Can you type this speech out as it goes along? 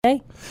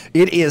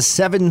It is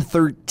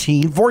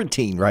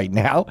 7:14 right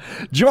now.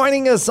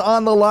 Joining us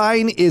on the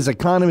line is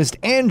economist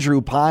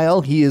Andrew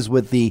Pyle. He is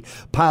with the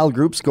Pyle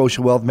Group,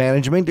 Scotia Wealth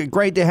Management.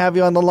 Great to have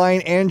you on the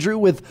line, Andrew.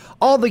 With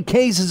all the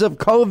cases of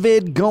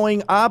COVID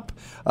going up,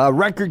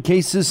 record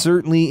cases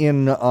certainly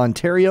in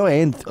Ontario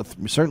and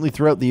certainly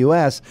throughout the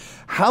U.S.,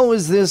 how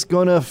is this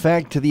going to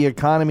affect the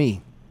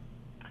economy?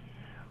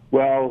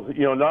 Well,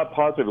 not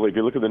positively. If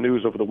you look at the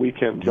news over the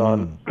weekend,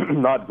 John,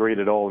 not great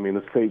at all. I mean,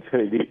 the state's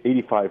hit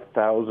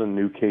 85,000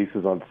 new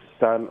cases on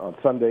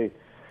Sunday.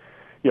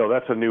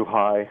 That's a new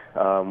high.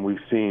 We've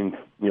seen,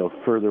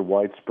 further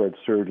widespread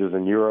surges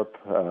in Europe.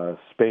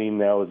 Spain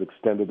now has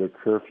extended their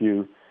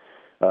curfew,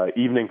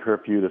 evening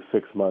curfew to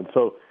 6 months.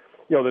 So,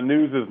 the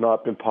news has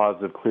not been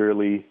positive,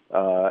 clearly.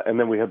 And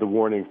then we had the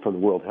warning from the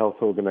World Health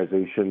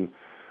Organization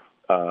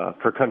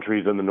for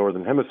countries in the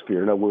Northern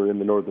Hemisphere. Now, we're in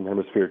the Northern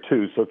Hemisphere,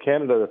 too. So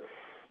Canada,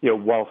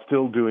 while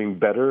still doing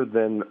better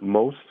than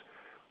most,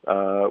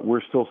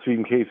 we're still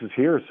seeing cases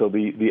here. So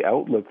the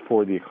outlook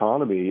for the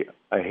economy,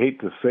 I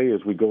hate to say,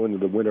 as we go into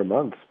the winter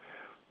months,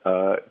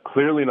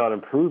 clearly not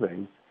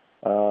improving.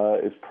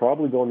 It's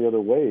probably going the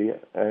other way,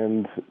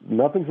 and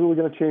nothing's really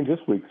going to change this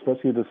week,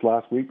 especially this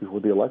last week before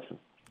the election.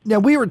 Now,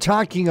 we were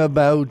talking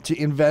about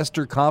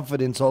investor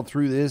confidence all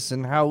through this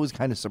and how it was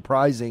kind of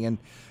surprising. And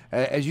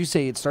as you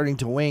say, it's starting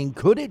to wane.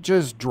 Could it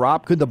just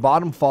drop? Could the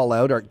bottom fall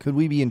out? Or could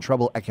we be in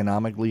trouble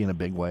economically in a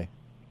big way?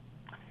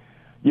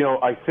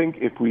 I think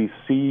if we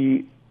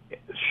see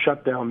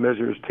shutdown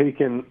measures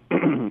taken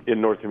in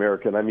North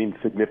America, and I mean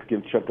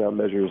significant shutdown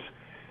measures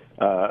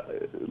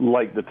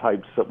like the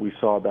types that we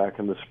saw back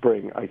in the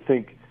spring, I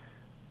think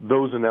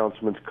those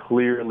announcements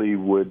clearly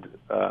would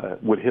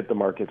hit the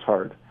markets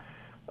hard.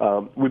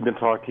 We've been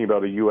talking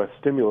about a U.S.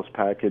 stimulus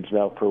package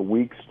now for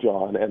weeks,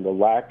 John, and the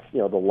lack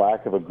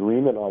of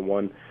agreement on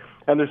one,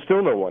 and there's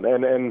still no one.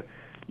 And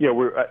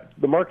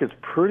the market's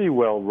pretty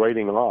well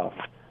writing off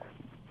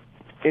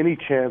any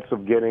chance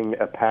of getting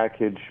a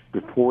package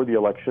before the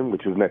election,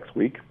 which is next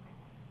week,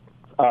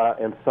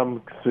 and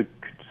some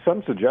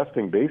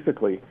suggesting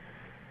basically,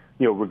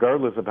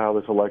 regardless of how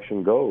this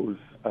election goes,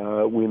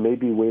 we may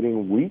be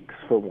waiting weeks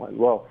for one.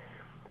 Well,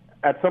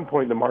 at some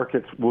point, the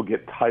markets will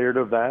get tired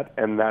of that,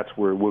 and that's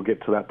where we'll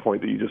get to that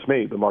point that you just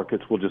made. The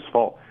markets will just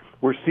fall.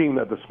 We're seeing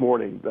that this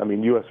morning. I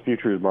mean, U.S.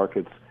 futures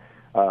markets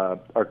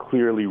are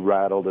clearly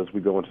rattled as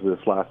we go into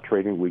this last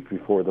trading week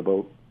before the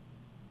vote.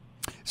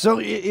 So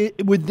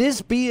would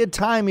this be a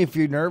time, if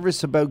you're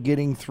nervous about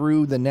getting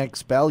through the next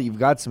spell, you've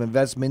got some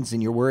investments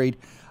and you're worried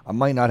I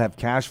might not have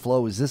cash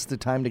flow, is this the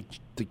time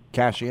to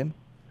cash in?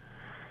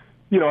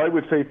 I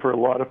would say for a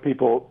lot of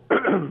people,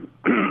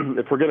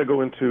 if we're going to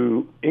go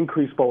into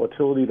increased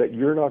volatility that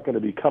you're not going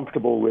to be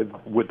comfortable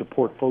with the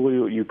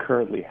portfolio you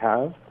currently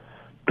have,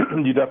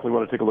 you definitely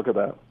want to take a look at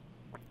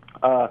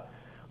that.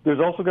 There's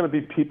also going to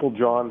be people,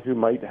 John, who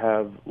might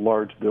have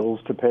large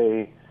bills to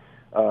pay,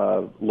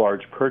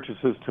 large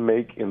purchases to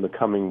make in the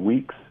coming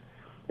weeks.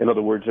 In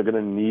other words, they're going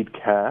to need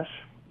cash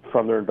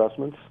from their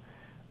investments.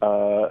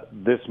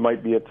 This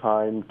might be a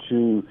time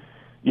to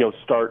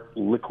start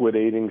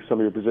liquidating some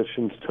of your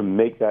positions to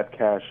make that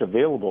cash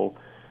available,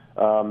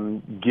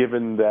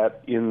 given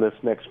that in this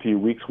next few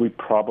weeks we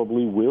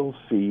probably will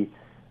see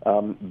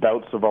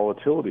bouts of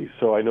volatility.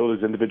 So I know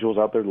there's individuals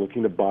out there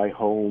looking to buy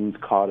homes,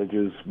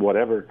 cottages,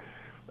 whatever.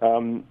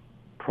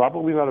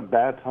 Probably not a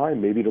bad time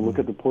maybe to look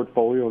at the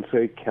portfolio and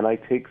say, can I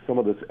take some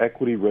of this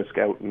equity risk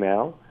out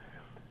now,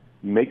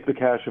 make the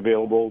cash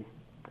available,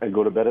 and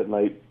go to bed at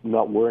night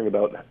not worrying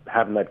about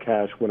having that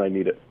cash when I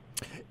need it.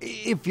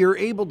 If you're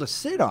able to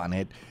sit on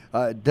it,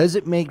 does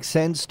it make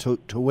sense to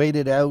wait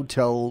it out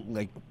till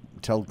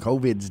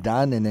COVID's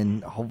done and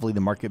then hopefully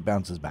the market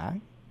bounces back?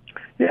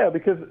 Yeah,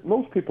 because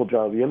most people,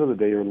 John, at the end of the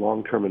day are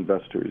long-term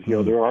investors.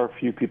 There are a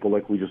few people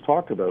like we just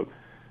talked about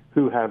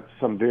who have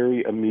some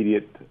very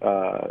immediate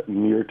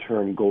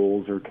near-term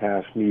goals or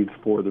cash needs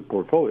for the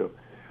portfolio.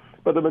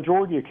 But the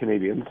majority of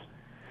Canadians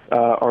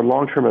are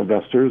long-term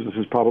investors. This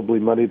is probably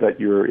money that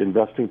you're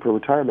investing for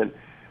retirement.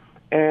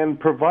 And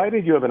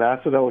provided you have an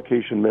asset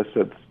allocation mix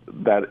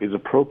that is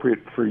appropriate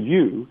for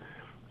you,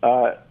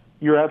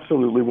 you're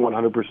absolutely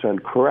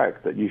 100%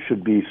 correct that you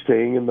should be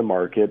staying in the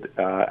market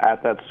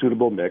at that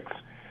suitable mix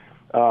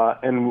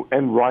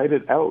and ride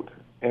it out.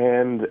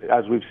 And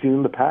as we've seen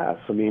in the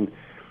past, I mean,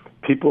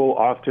 people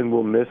often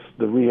will miss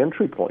the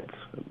re-entry points,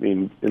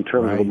 in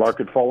terms of the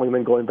market falling and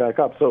then going back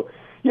up. So,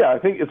 yeah, I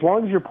think as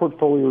long as your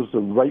portfolio is the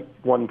right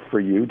one for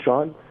you,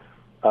 John,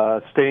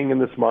 staying in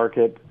this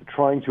market,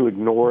 trying to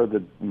ignore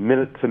the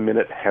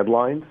minute-to-minute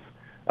headlines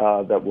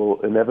that will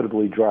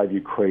inevitably drive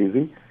you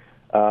crazy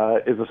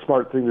is a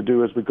smart thing to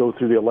do as we go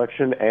through the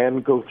election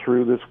and go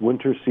through this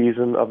winter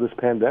season of this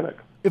pandemic.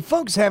 If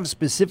folks have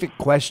specific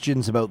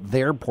questions about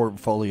their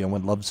portfolio and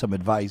would love some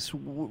advice,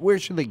 where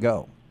should they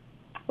go?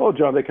 Oh,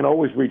 John, they can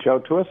always reach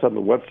out to us on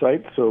the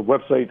website. So the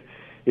website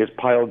is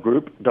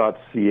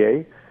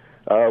pylegroup.ca.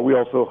 We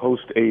also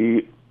host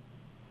a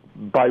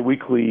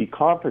biweekly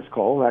conference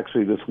call.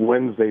 Actually, this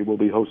Wednesday we'll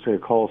be hosting a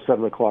call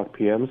 7 o'clock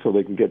p.m. so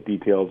they can get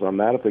details on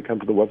that if they come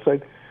to the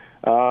website.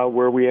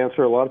 where we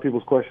answer a lot of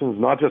people's questions,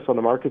 not just on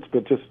the markets,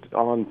 but just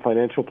on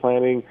financial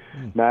planning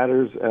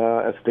matters,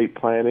 estate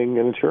planning,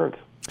 and insurance.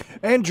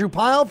 Andrew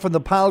Pyle from the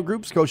Pyle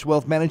Group, Scotia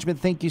Wealth Management,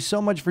 thank you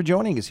so much for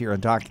joining us here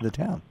on Talk to the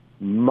Town.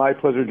 My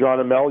pleasure, John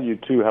and Mel. You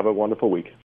too have a wonderful week.